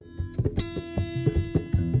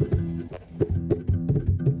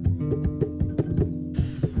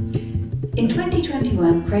In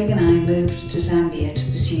 2021, Craig and I moved to Zambia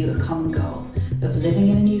to pursue a common goal of living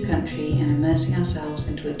in a new country and immersing ourselves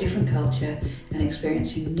into a different culture and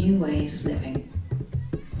experiencing new ways of living.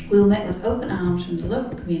 We were met with open arms from the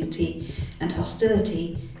local community and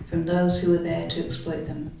hostility from those who were there to exploit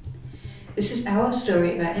them. This is our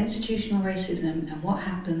story about institutional racism and what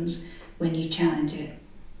happens when you challenge it.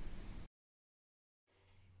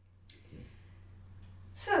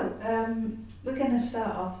 So, we're going to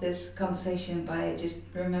start off this conversation by just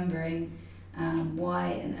remembering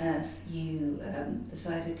why on earth you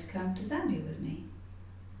decided to come to Zambia with me.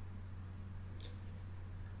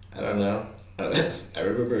 I don't know. I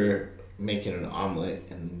remember making an omelet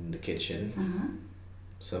in the kitchen. Uh-huh.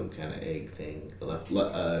 Some kind of egg thing.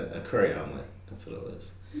 A curry omelet. That's what it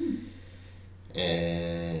was.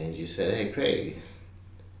 And you said, "Hey, Craig,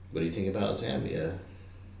 what do you think about Zambia?"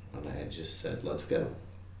 And I just said, "Let's go."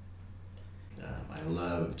 I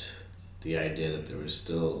loved the idea that there was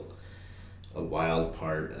still a wild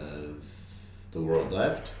part of the world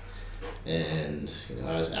left. And,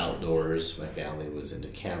 I was outdoors. My family was into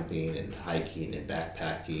camping and hiking and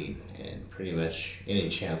backpacking. And pretty much any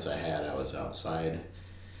chance I had, I was outside.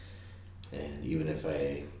 And even if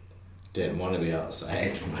I didn't want to be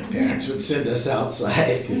outside, my parents would send us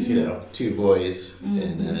outside because, two boys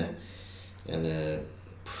and a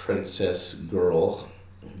princess girl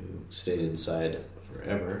who stayed inside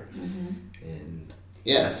forever. And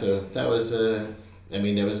yeah, so that was it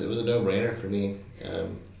was a no-brainer for me.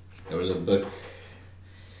 There was a book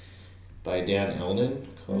by Dan Eldon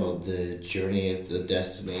called The Journey of the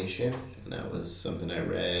Destination, and that was something I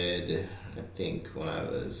read, I think, when I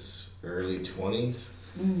was early 20s.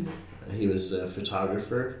 He was a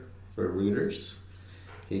photographer for Reuters.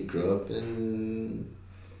 He grew up in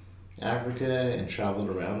Africa and traveled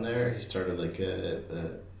around there. He started like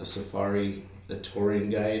a safari, a touring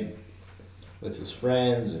guide with his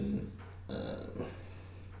friends, and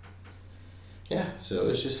so it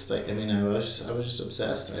was just like, I was just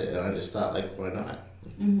obsessed. I just thought, like, why not?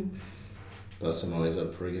 Plus, I'm always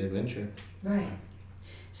up for a good adventure. Right.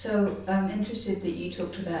 So I'm interested that you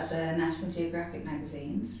talked about the National Geographic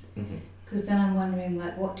magazines, because then I'm wondering,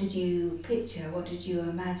 like, what did you picture? What did you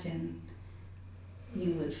imagine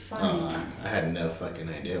you would find? I had no fucking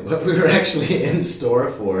idea what we were actually in store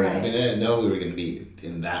for. Right. I didn't know we were going to be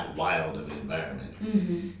in that wild of an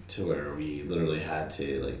environment to where we literally had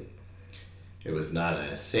to, like, it was not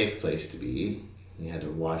a safe place to be. You had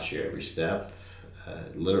to watch your every step,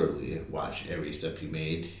 literally watch every step you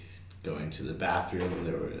made. Going to the bathroom,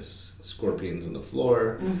 there was scorpions on the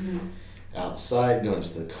floor. Outside, going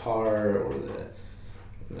to the car, or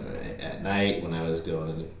at night when I was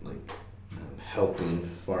going, like, helping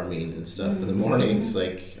farming and stuff in the mornings,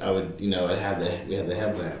 like, I would, we had the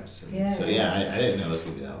headlamps. And I didn't know it was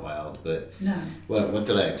gonna be that wild, but no. What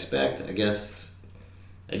did I expect? I guess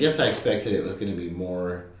I expected it was gonna be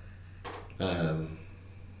more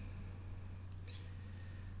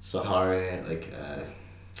Sahara, like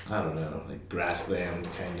I don't know, like grassland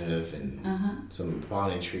kind of, and some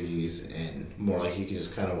palm trees, and more like you could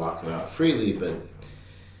just kind of walk about freely, but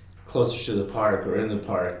closer to the park or in the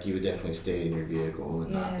park, you would definitely stay in your vehicle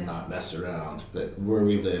and not mess around. But where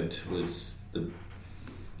we lived was the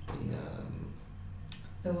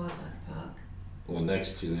wildlife park. Well,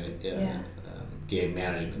 next to it, game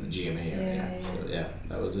management, the GMA area. So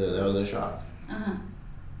that was a shock.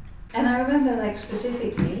 And I remember, like,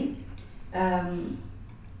 specifically,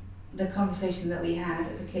 the conversation that we had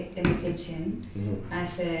in the kitchen. I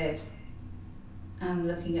said, "I'm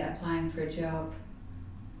looking at applying for a job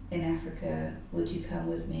in Africa. Would you come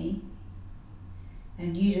with me?"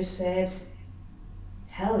 And you just said,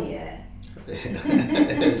 "Hell yeah."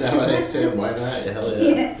 Is that what I said? Why not? Hell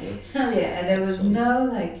yeah. Hell yeah. And there was no,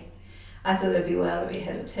 like, I thought there'd be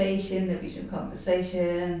hesitation, there'd be some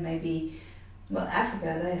conversation, maybe, well,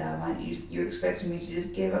 Africa later, you're expecting me to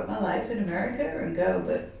just give up my life in America and go,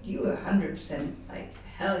 but you were 100% like,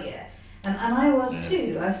 hell yeah. And I was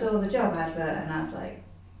too. I saw the job advert and I was like,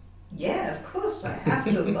 yeah, of course I have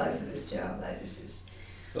to apply for this job. Like, this is...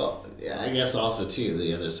 Well, yeah, I guess also too,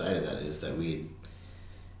 the other side of that is that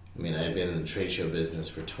I've been in the trade show business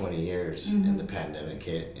for 20 years and the pandemic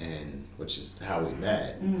hit, and which is how we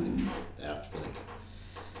met after, like,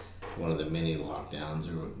 one of the mini lockdowns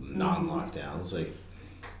or non-lockdowns. Like,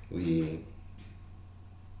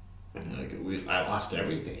 I lost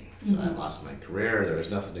everything. So I lost my career. There was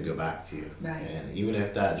nothing to go back to. Right. And even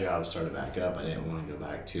if that job started back up, I didn't want to go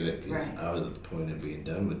back to it because I was at the point of being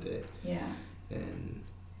done with it. Yeah. And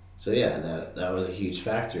so that was a huge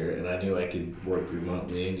factor. And I knew I could work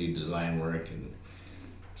remotely and do design work and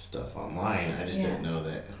stuff online. I just Yeah. didn't know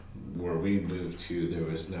that where we moved to, there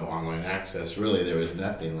was no online access. Really, there was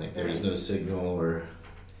nothing. Like, there was no signal, or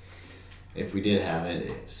if we did have it,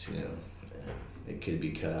 it's, it could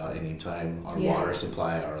be cut out anytime. Our Yeah. water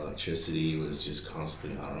supply, our electricity was just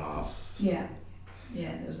constantly on and off. Yeah,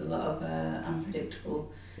 there was a lot of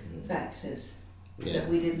unpredictable factors Yeah. that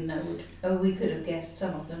we didn't know. We could have guessed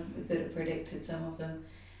some of them, we could have predicted some of them,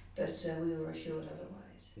 but we were assured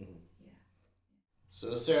otherwise. Mhm. Yeah.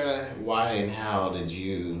 So, Sarah, why and how did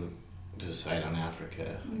you decide on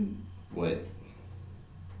Africa? What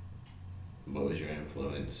was your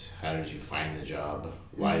influence? How did you find the job?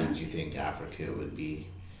 Why did you think Africa would be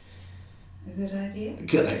A good idea? a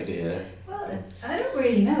good idea? Well, I don't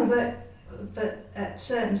really know, but at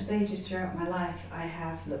certain stages throughout my life, I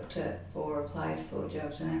have looked at or applied for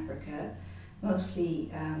jobs in Africa,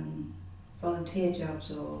 mostly volunteer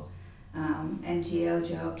jobs or NGO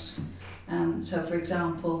jobs. So, for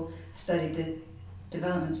example, I studied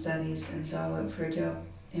development studies, and so I went for a job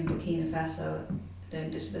in Burkina Faso doing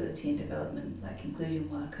disability and development, like inclusion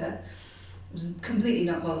worker. I was completely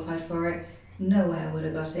not qualified for it. No way I would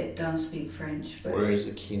have got it. Don't speak French. But Where is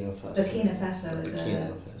Burkina Faso? Burkina Faso is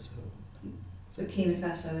Burkina Faso. Burkina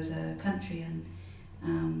Faso is a country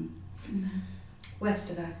in west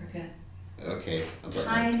of Africa. Okay,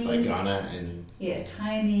 Tiny. like Ghana and. Yeah,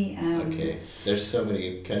 tiny. Okay, there's so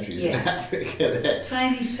many countries in Yeah. Africa that.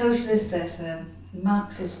 Tiny socialist,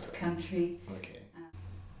 Marxist country. Okay.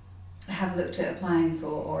 I have looked at applying for,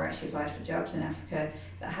 or actually applied for jobs in Africa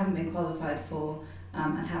that I haven't been qualified for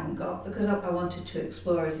and haven't got, because I wanted to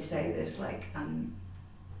explore, as you say, this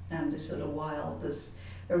this sort of wild, this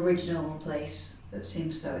original place that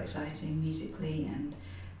seems so exciting musically and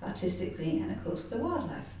artistically, and of course the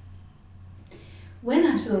wildlife. When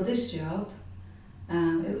I saw this job,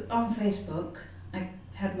 it was on Facebook. I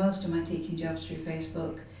had most of my teaching jobs through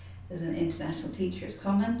Facebook. As an international teacher, it's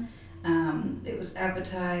common. It was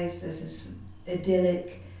advertised as this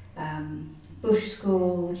idyllic bush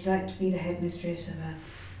school. Would you like to be the headmistress of a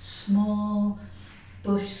small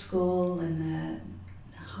bush school in the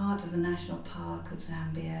heart of the national park of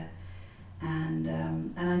Zambia? And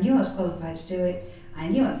I knew I was qualified to do it. I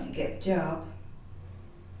knew I could get a job.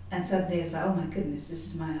 And suddenly I was like, oh my goodness, this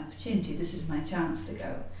is my opportunity. This is my chance to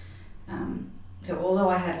go. So although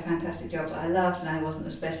I had a fantastic job that I loved and I wasn't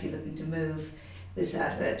especially looking to move, this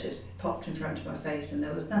advert just popped in front of my face and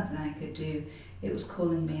there was nothing I could do. It was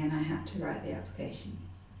calling me and I had to write the application.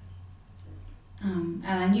 And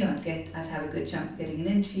I knew I'd have a good chance of getting an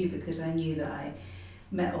interview because I knew that I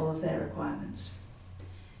met all of their requirements.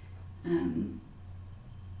 And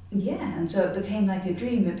so it became like a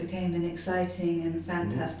dream. It became an exciting and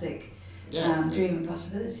fantastic dream and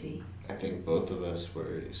possibility. I think both of us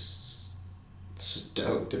were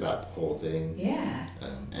stoked about the whole thing. Yeah.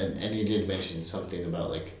 And you did mention something about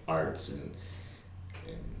like arts and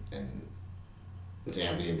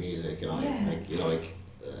Zambian music and all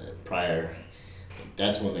prior.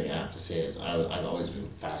 That's one thing I have to say is I've always been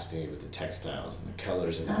fascinated with the textiles and the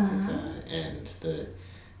colors of Africa and the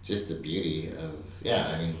beauty of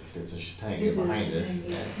there's a Chitenge behind us,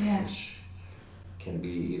 which can be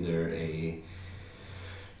either a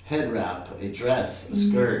head wrap, a dress, a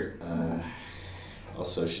skirt.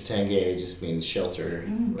 Also, Chitenge just means shelter,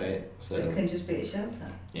 right? So it can just be a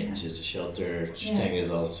shelter. It's just a shelter. Chitenge is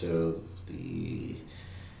also the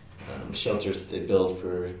shelters that they build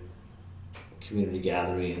for community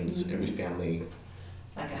gatherings. Every family,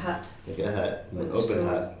 like a hut, an open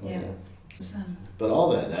hut. Yeah. But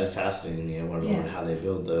all that fascinated me. I wanted to learn how they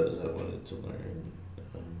build those. I wanted to learn.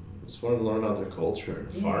 Just wanted to learn about their culture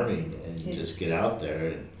and farming and just get out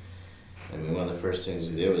there. And one of the first things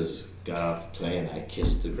we did was got off the plane. I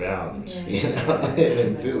kissed the ground,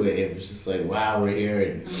 in Fue. It was just like, wow, we're here,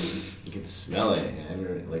 and you could smell it. And we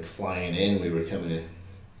were like flying in. We were coming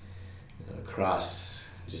across,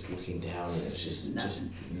 just looking down, and it was just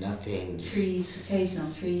nothing. Trees,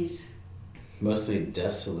 occasional trees. Mostly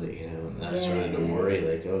desolate, and I started to worry,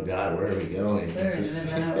 like, oh God, where are we going? We're in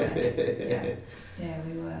the middle of nowhere. Yeah,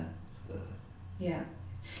 we were. Yeah,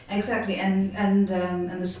 exactly. And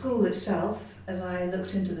the school itself, as I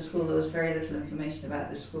looked into the school, there was very little information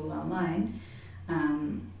about this school online.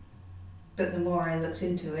 But the more I looked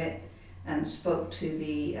into it and spoke to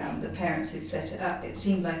the parents who'd set it up, it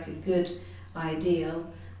seemed like a good ideal.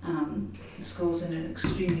 The school's in an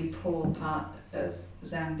extremely poor part of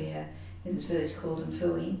Zambia, in this village called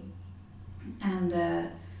Mfui, and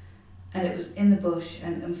it was in the bush.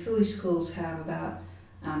 And Mfui schools have about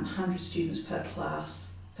 100 students per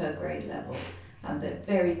class, per grade level, They're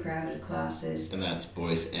very crowded classes. And that's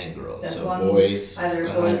boys and girls. There's so one, boys, either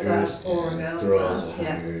a boys 100, class or a and girls girls class.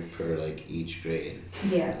 100 per like each grade.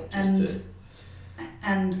 Yeah,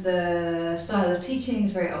 and the style of teaching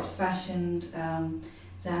is very old-fashioned.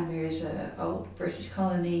 Zambia is an old British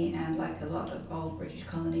colony, and like a lot of old British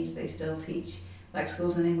colonies, they still teach like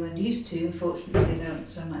schools in England used to. Unfortunately, they don't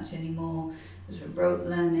so much anymore. There's rote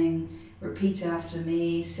learning, repeat after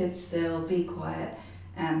me, sit still, be quiet,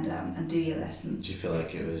 and do your lessons. Do you feel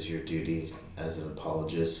like it was your duty as an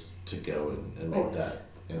apologist to go and make Always. that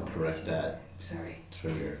and correct that Sorry.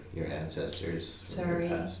 from your ancestors from Sorry.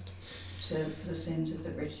 your past? For the sins of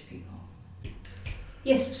the British people.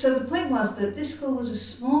 Yes, so the point was that this school was a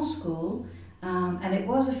small school, and it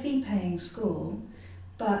was a fee-paying school,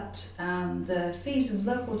 but the fees of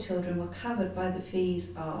local children were covered by the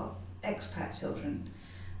fees of expat children.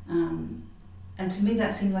 And to me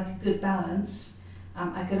that seemed like a good balance.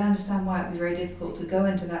 I could understand why it was very difficult to go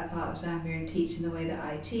into that part of Zambia and teach in the way that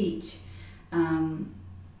I teach,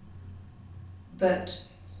 but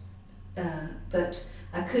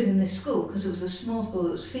I could in this school because it was a small school.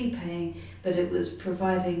 It was fee paying, but it was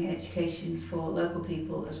providing education for local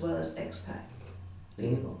people as well as expat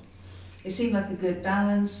people. It seemed like a good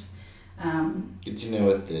balance. Did you know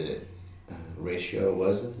what the ratio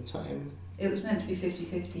was at the time? It was meant to be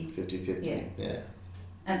 50-50. 50-50? Yeah.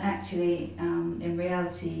 And actually, in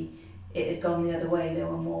reality, it had gone the other way. There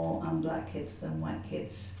were more black kids than white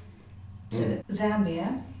kids.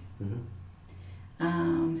 Zambia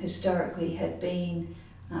historically had been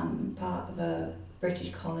part of a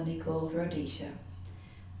British colony called Rhodesia.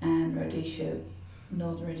 And Rhodesia,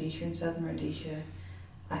 Northern Rhodesia and Southern Rhodesia,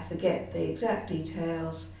 I forget the exact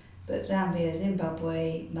details, but Zambia,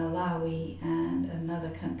 Zimbabwe, Malawi and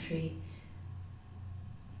another country,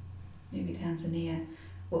 maybe Tanzania,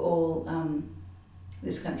 were all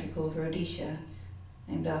this country called Rhodesia,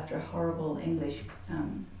 named after a horrible English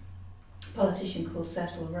politician called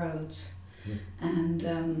Cecil Rhodes. And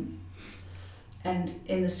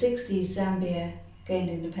in the 60s Zambia gained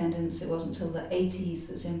independence. It wasn't until the 80s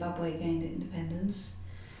that Zimbabwe gained independence.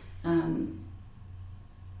 And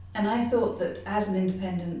I thought that as an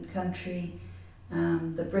independent country,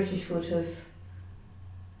 the British would have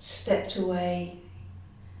stepped away,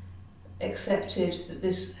 accepted that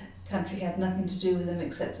this country had nothing to do with them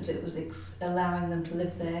except that it was allowing them to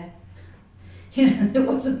live there. You know, it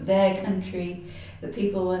wasn't their country, the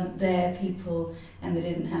people weren't their people, and they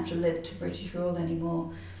didn't have to live to British rule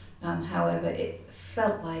anymore. However, it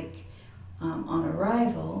felt like on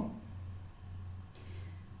arrival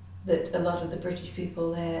that a lot of the British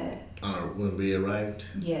people there... when we arrived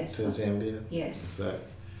yes, to Zambia? Yes. Is that...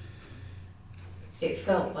 It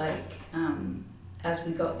felt like, as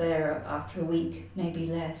we got there after a week, maybe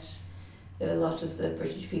less, that a lot of the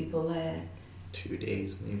British people there... 2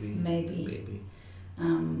 days, maybe? Maybe.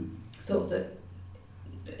 Thought that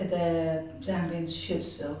the Zambians should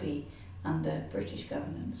still be under British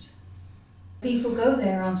governance. People go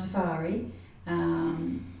there on safari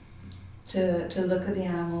to look at the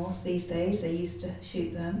animals these days. They used to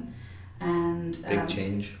shoot them. And big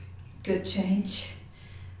change. Good change.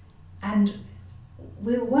 And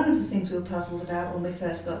one of the things we were puzzled about when we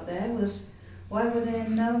first got there was why were there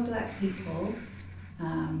no black people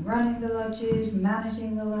running the lodges,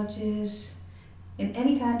 managing the lodges, in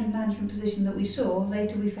any kind of management position that we saw.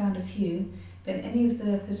 Later we found a few, but in any of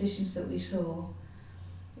the positions that we saw,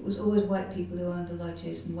 it was always white people who owned the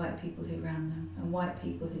lodges and white people who ran them and white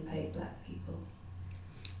people who paid black people.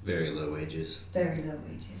 Very low wages. Very low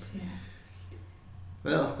wages, yeah.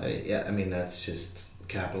 Well, I mean, that's just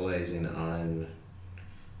capitalizing on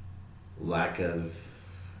lack of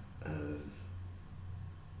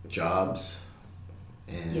jobs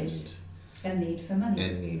and yes. And need for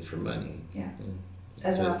money. Yeah.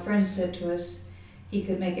 As our friend said to us, he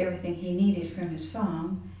could make everything he needed from his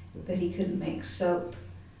farm, but he couldn't make soap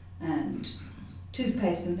and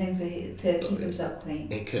toothpaste and things to keep himself clean.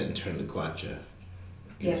 He couldn't turn the kwacha.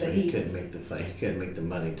 Yeah, so but he couldn't make the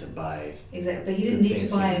money to buy. Exactly, but he didn't need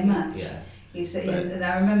to buy much. Yeah. You say, and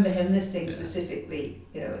I remember him listing specifically,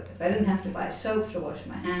 you know, if I didn't have to buy soap to wash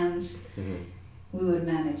my hands, we would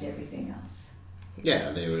manage everything else.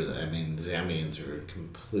 Yeah, they were. I mean, Zambians were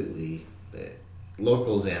completely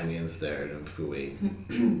local Zambians there in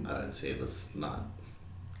Mfue. I would say let's not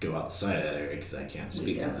go outside of that area because I can't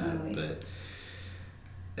speak on that,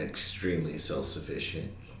 but extremely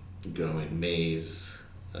self-sufficient, growing maize,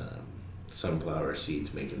 sunflower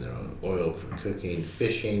seeds, making their own oil for cooking,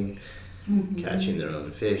 fishing, catching their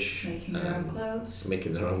own fish, making their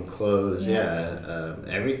own clothes,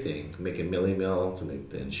 everything, making milli mill to make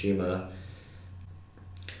the nshima.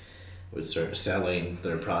 would start selling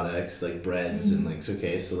their products like breads and like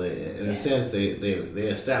okay, so they in a sense they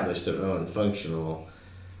established their own functional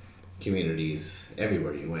communities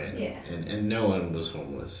everywhere you went, and no one was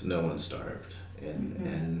homeless, no one starved,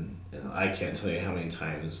 and you know, I can't tell you how many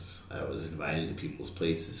times I was invited to people's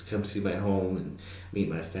places, come see my home and meet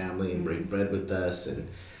my family and break bread with us, and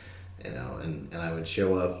you know, and I would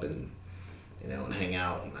show up and you know, and hang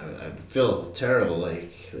out, and I'd feel terrible,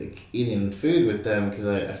 like eating food with them, because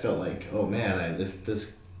I felt like, oh man,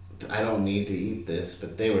 I don't need to eat this,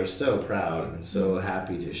 but they were so proud and so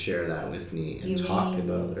happy to share that with me and talk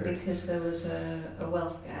about it. Because there was a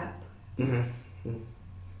wealth gap. Mm-hmm.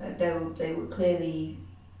 Like they were clearly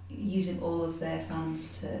using all of their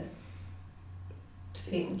funds to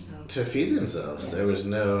feed themselves. To feed themselves. Yeah. There was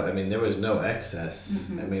no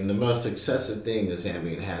excess. I mean, the most excessive thing the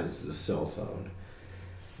Zambian has is a cell phone.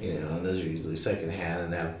 You know, and those are usually secondhand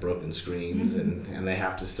and they have broken screens, and they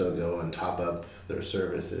have to still go and top up their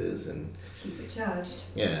services and keep it charged.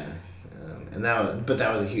 Yeah, but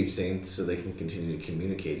that was a huge thing, so they can continue to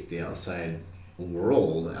communicate to the outside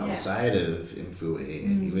world outside of Mfue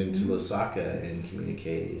and even to Lusaka and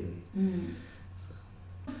communicate.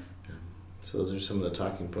 So those are some of the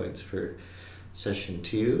talking points for session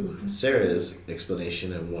 2. Sarah's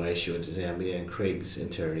explanation of why she went to Zambia, and Craig's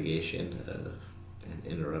interrogation of and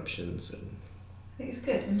interruptions. And I think it's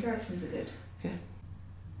good. Interruptions are good. Yeah.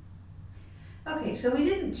 Okay, so we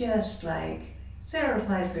didn't just Sarah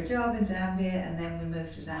applied for a job in Zambia and then we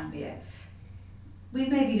moved to Zambia. We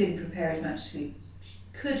maybe didn't prepare as much as we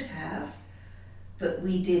could have, but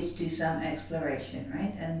we did do some exploration,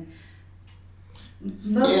 right? And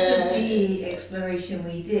most of the exploration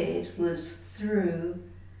we did was through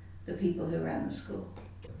the people who ran the school.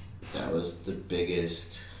 That was the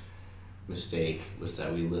biggest mistake, was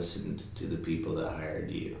that we listened to the people that hired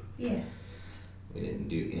you. Yeah. We didn't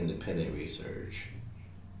do independent research.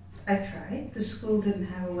 I tried. The school didn't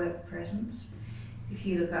have a web presence. If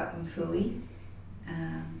you look up Mfui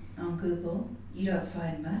on Google, you don't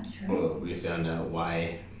find much, right? Well, we found out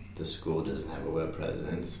why the school doesn't have a web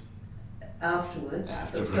presence. Afterwards.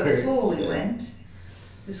 But before we went,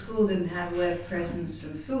 the school didn't have a web presence,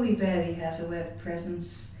 and Mfui barely has a web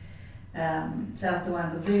presence. South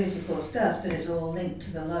Luangwa Village, of course, does, but it's all linked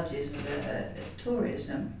to the lodges as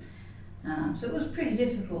tourism. So it was pretty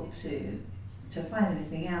difficult to find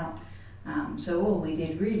anything out. So all we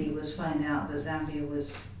did really was find out that Zambia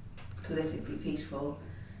was politically peaceful.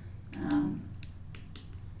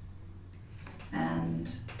 And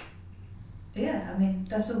yeah, I mean,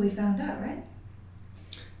 that's all we found out, right?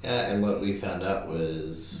 Yeah, and what we found out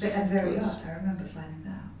was... And very odd, I remember finding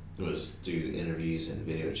that out. Was through interviews and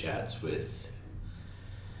video chats with...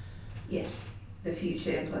 Yes, the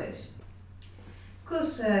future employers. Of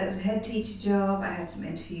course, it was a head teacher job. I had some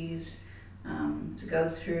interviews to go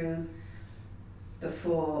through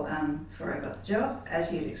before I got the job,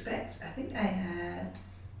 as you'd expect. I think I had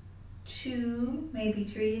 2, maybe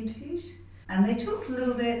 3 interviews. And they talked a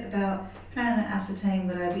little bit about trying to ascertain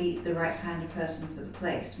would I be the right kind of person for the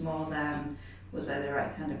place, more than was I the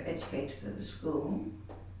right kind of educator for the school.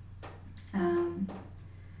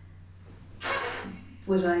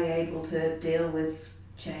 Was I able to deal with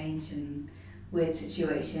change and weird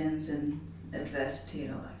situations and adversity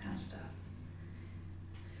and all that kind of stuff.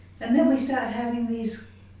 And then we started having these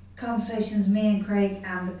conversations, me and Craig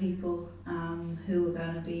and the people who were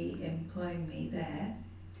going to be employing me there.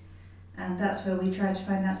 And that's where we tried to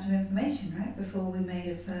find out some information, right, before we made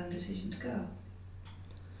a firm decision to go.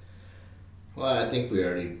 Well, I think we were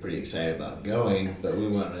already pretty excited about going, but we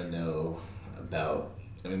wanted to know about,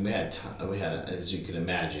 I mean, we had, as you can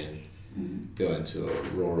imagine, going to a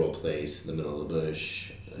rural place in the middle of the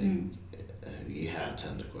bush, you had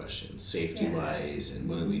tons of questions, safety-wise, and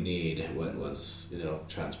what do we need, what was,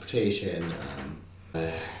 transportation,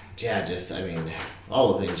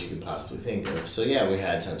 all the things you could possibly think of. So yeah, we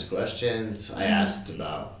had tons of questions. I asked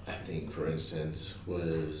about, I think, for instance,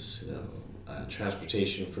 was,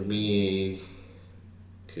 transportation for me,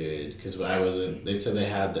 because they said they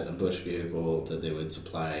had a bush vehicle that they would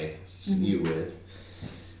supply you with,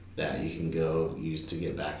 that you can go use to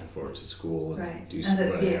get back and forth to school and do some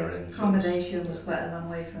errands. Accommodation was quite a long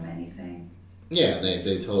way from anything. Yeah,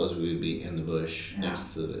 they told us we would be in the bush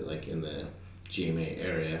next to in the GMA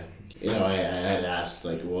area. I had asked,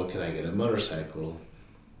 well, can I get a motorcycle?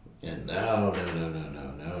 And no,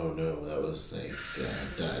 that was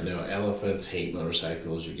no, elephants hate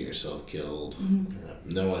motorcycles, you get yourself killed.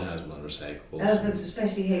 No one has motorcycles. Elephants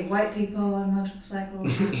especially hate white people on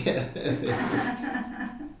motorcycles.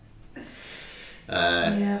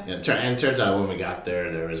 Yeah. And it turns out when we got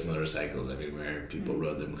there was motorcycles everywhere. People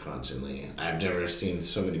rode them constantly. I've never seen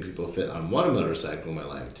so many people fit on one motorcycle in my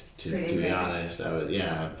life. To be honest,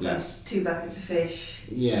 Plus 2 buckets of fish.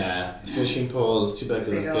 Yeah, fishing poles, 2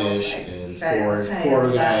 buckets of fish, and four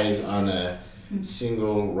guys on a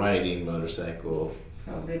single riding motorcycle.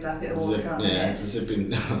 Probably bucket of water on the head. Zipping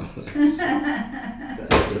down.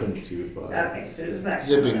 That's going too far. Okay, but it was that.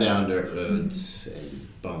 Zipping down dirt roads and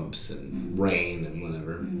bumps and rain and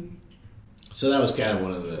whatever. So that was kind of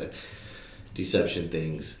one of the deception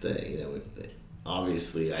things that that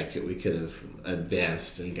obviously we could have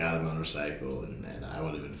advanced and got a motorcycle and I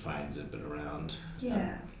would have been fine zipping around.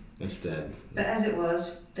 Yeah. Instead. But as it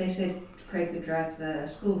was, they said Craig could drive the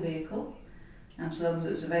school vehicle, so long as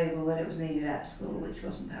it was available when it was needed at school, which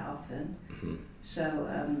wasn't that often. Mm-hmm.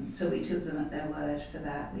 So we took them at their word for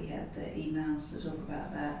that. We had the emails to talk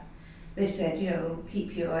about that. They said,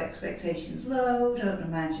 keep your expectations low, don't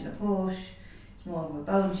imagine a Porsche, it's more of a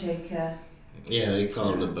bone shaker. Yeah, they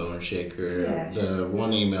call it a bone shaker. Yeah. The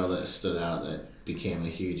one email that stood out that became a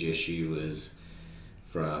huge issue was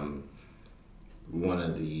from one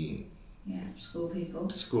of the school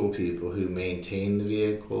people who maintained the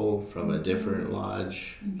vehicle from a different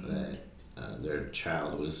lodge that their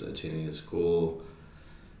child was attending a school.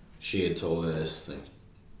 She had told us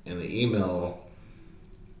in the email,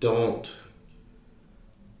 don't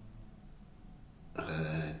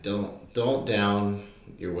down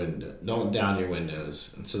your window. Don't down your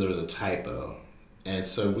windows. And so there was a typo, and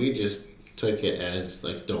so we just took it as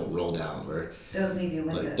don't roll down or don't leave your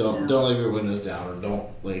windows down. Don't leave your windows down or don't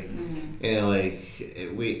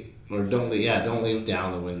don't leave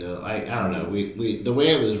down the window. I don't know. We the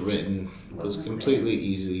way it was written was completely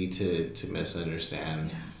easy to misunderstand.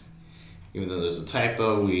 Yeah. Even though there's a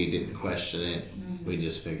typo, we didn't question it. We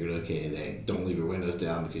just figured, okay, they don't leave your windows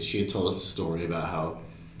down, because she had told us a story about how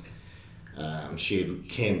she had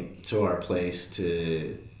came to our place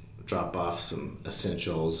to drop off some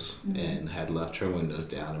essentials and had left her windows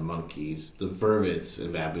down. And monkeys, the vervets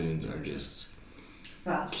and baboons are just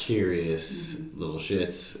curious little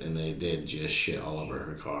shits, and they did just shit all over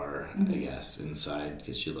her car, I guess, inside,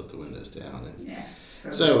 because she left the windows down.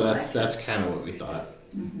 And so that's kind of what we thought.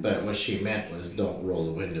 But what she meant was don't roll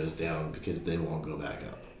the windows down because they won't go back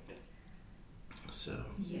up. So,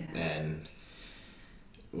 and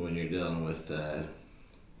when you're dealing with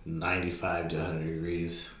 95 to 100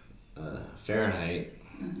 degrees Fahrenheit,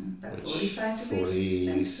 about 45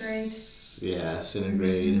 degrees centigrade. Yeah,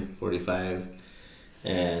 centigrade, 45,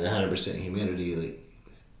 and 100% humidity,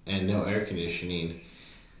 and no air conditioning,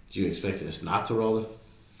 do you expect us not to roll the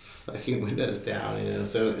fucking windows down?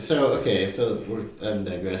 So okay, so I'm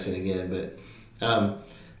digressing again, but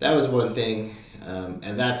that was one thing, and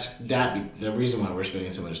the reason why we're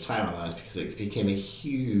spending so much time on that is because it became a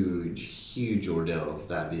huge ordeal,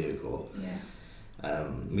 that vehicle.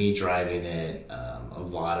 Me driving it, a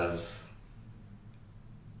lot of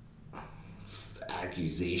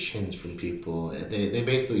accusations from people. They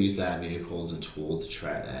basically use that vehicle as a tool to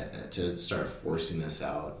try to start forcing us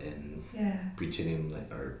out and pretending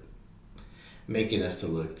or making us to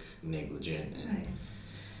look negligent.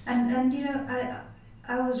 And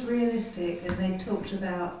I was realistic, and they talked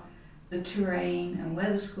about the terrain and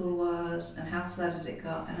where the school was and how flooded it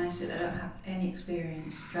got, and I said I don't have any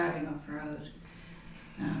experience driving off-road.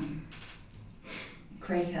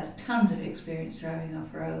 Craig has tons of experience driving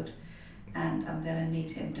off-road, and I'm going to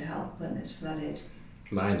need him to help when it's flooded.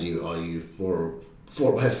 Mind you, all you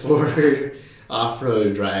 4x4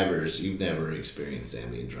 off-road drivers, you've never experienced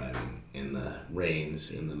ambient driving in the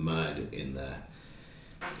rains, in the mud,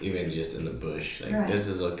 even just in the bush. This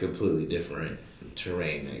is a completely different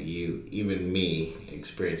terrain that even me,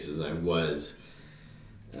 experienced as I was,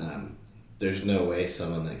 there's no way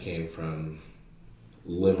someone that came from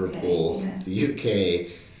Liverpool, the UK,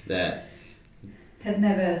 that had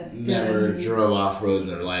never drove off-road in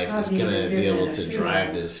their life is going to be able to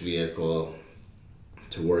drive this vehicle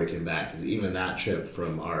to work and back. Because even that trip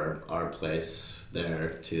from our place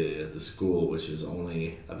there to the school, which is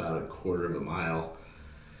only about a quarter of a mile,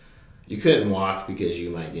 you couldn't walk because you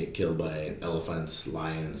might get killed by elephants,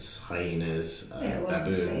 lions, hyenas,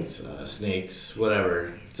 baboons, snakes,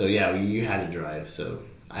 whatever. So you had to drive. So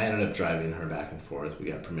I ended up driving her back and forth.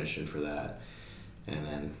 We got permission for that. And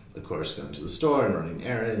then, of course, going to the store and running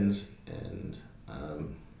errands. And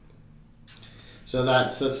so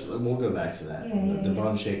that's we'll go back to that. The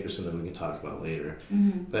bone shaker is something we can talk about later.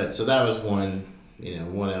 But so that was one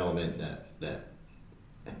element that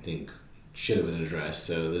I think should have been addressed.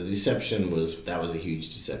 So the deception was a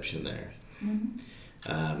huge deception there.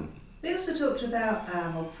 We also talked about,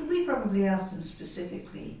 or we probably asked them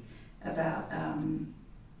specifically about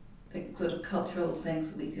the sort of cultural things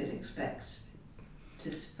that we could expect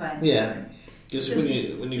to find. Yeah, because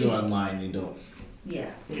when you go online, you don't.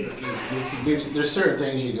 Yeah. There's certain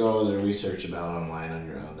things you go to research about online on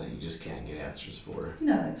your own that you just can't get answers for.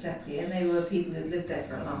 No, exactly. And they were people who lived there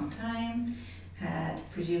for a long time, had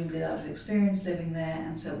presumably a lot of experience living there,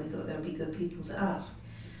 and so we thought there would be good people to ask.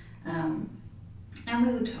 And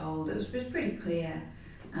we were told, it was pretty clear,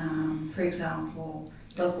 for example,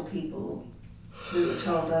 local people, we were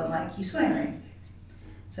told don't like you swearing.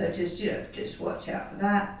 So just watch out for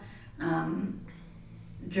that.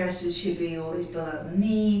 Dresses should be always below the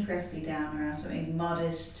knee, preferably down around something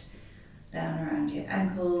modest, down around your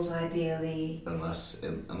ankles ideally. Unless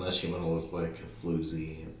you want to look like a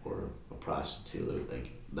floozy or a prostitute,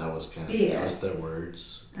 like that was that was their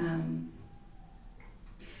words.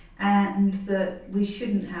 And that we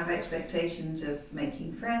shouldn't have expectations of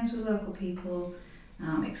making friends with local people,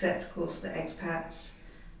 except of course the expats,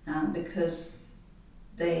 because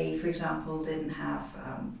they, for example, didn't have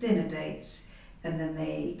dinner dates. And then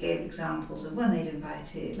they gave examples of when they'd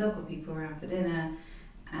invited local people around for dinner,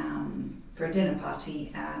 for a dinner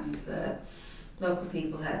party, and the local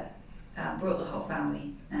people had brought the whole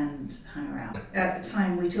family and hung around. At the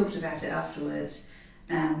time, we talked about it afterwards,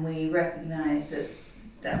 and we recognised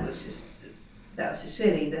that was just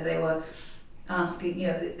silly, that they were asking,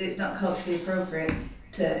 it's not culturally appropriate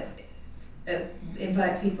to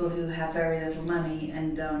invite people who have very little money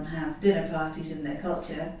and don't have dinner parties in their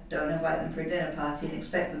culture. Don't invite them for a dinner party and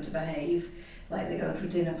expect them to behave like they go to a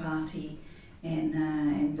dinner party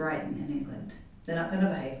in Brighton in England. They're not going to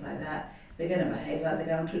behave like that. They're going to behave like they're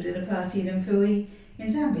going to a dinner party in Mfui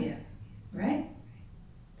in Zambia, right?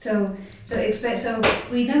 So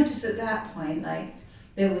we noticed at that point, like,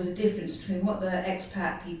 there was a difference between what the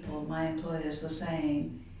expat people, my employers, were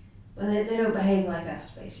saying. Well, they don't behave like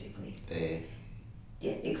us, basically.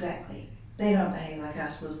 Yeah, exactly. They don't behave like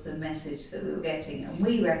us was the message that we were getting, and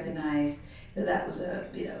we recognised that was a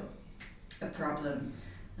problem,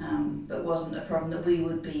 but wasn't a problem that we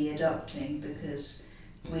would be adopting because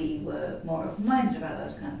we were more open-minded about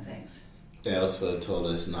those kind of things. They also told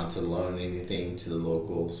us not to loan anything to the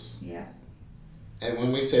locals. Yeah. And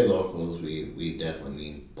when we say locals, we definitely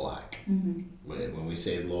mean black. Mm-hmm. When we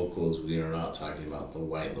say locals, we are not talking about the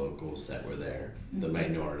white locals that were there, the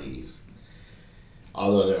minorities.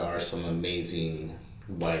 Although there are some amazing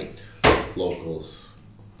white locals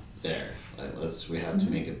there. We have to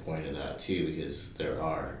make a point of that too, because there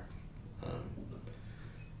are.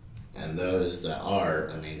 And those that are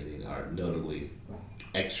amazing are notably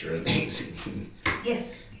extra amazing.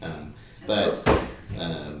 Yes.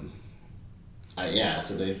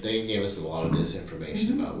 So they gave us a lot of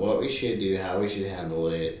disinformation about what we should do, how we should handle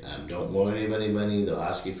it. Don't loan anybody money. They'll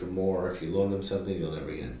ask you for more. If you loan them something, you'll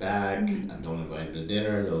never get it back. Don't invite them to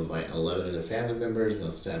dinner. They'll invite 11 of their family members.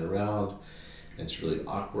 They'll stand around. It's really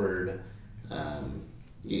awkward.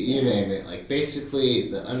 You name it. Like, basically,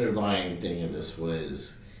 the underlying thing of this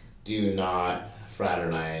was do not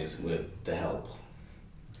fraternize with the help.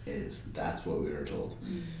 That's what we were told.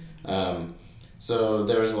 So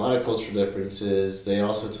there was a lot of cultural differences. They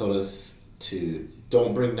also told us to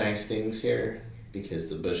don't bring nice things here because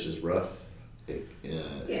the bush is rough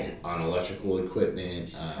on electrical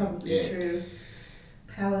equipment. Probably true.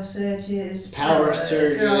 Power surges,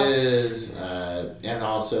 and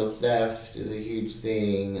also theft is a huge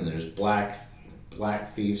thing. And there's black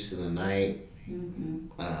thieves in the night.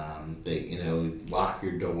 They lock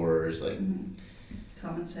your doors like.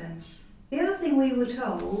 Common sense. The other thing we were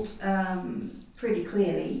told pretty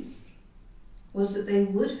clearly was that they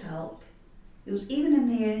would help. It was even in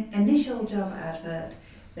the initial job advert,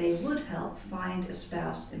 they would help find a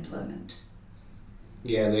spouse employment.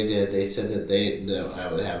 Yeah, they did. They said that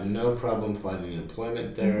I would have no problem finding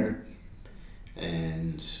employment there.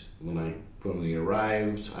 And when we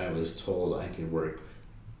arrived, I was told I could work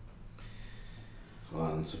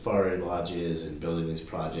on safari lodges and building these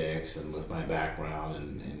projects, and with my background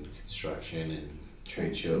in construction and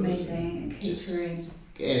trade shows and catering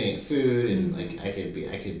and food and I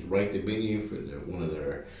could write the menu for one of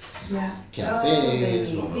their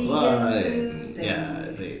cafes, blah blah blah,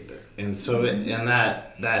 and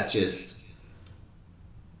that just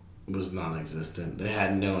was non-existent. They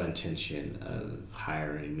had no intention of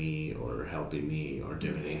hiring me or helping me or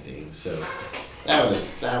doing anything. So that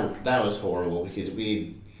was horrible because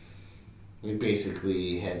we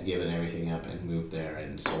basically had given everything up and moved there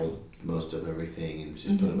and sold most of everything and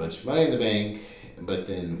just put a bunch of money in the bank. But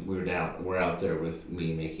then we're out there with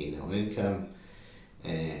me making no income,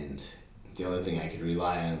 and the only thing I could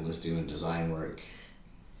rely on was doing design work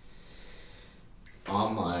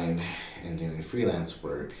online and doing freelance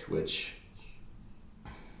work, which,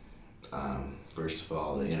 first of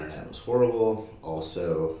all, the internet was horrible.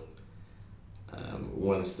 Also,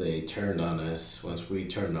 once we turned on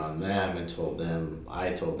them and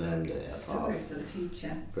I told them to F off. For the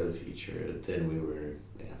future. For the future. Then we were,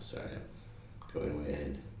 sorry, I'm going way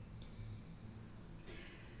ahead.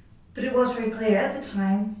 But it was very clear at the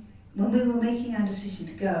time, when we were making our decision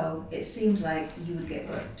to go, it seemed like you would get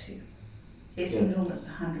work too. It seemed almost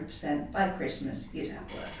 100%. By Christmas, you'd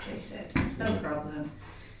have work, they said. No problem.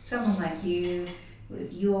 Someone like you,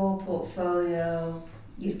 with your portfolio,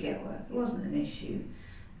 you'd get work. It wasn't an issue.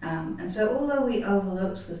 And so although we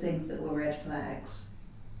overlooked the things that were red flags,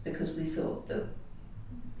 because we thought that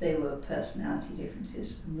they were personality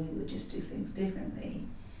differences and we would just do things differently,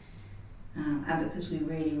 and because we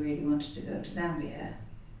really, really wanted to go to Zambia,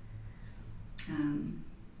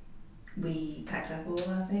 we packed up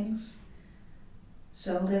all our things,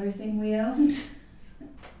 sold everything we owned,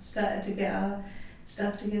 started to get our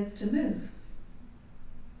stuff together to move.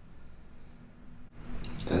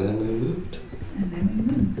 And then we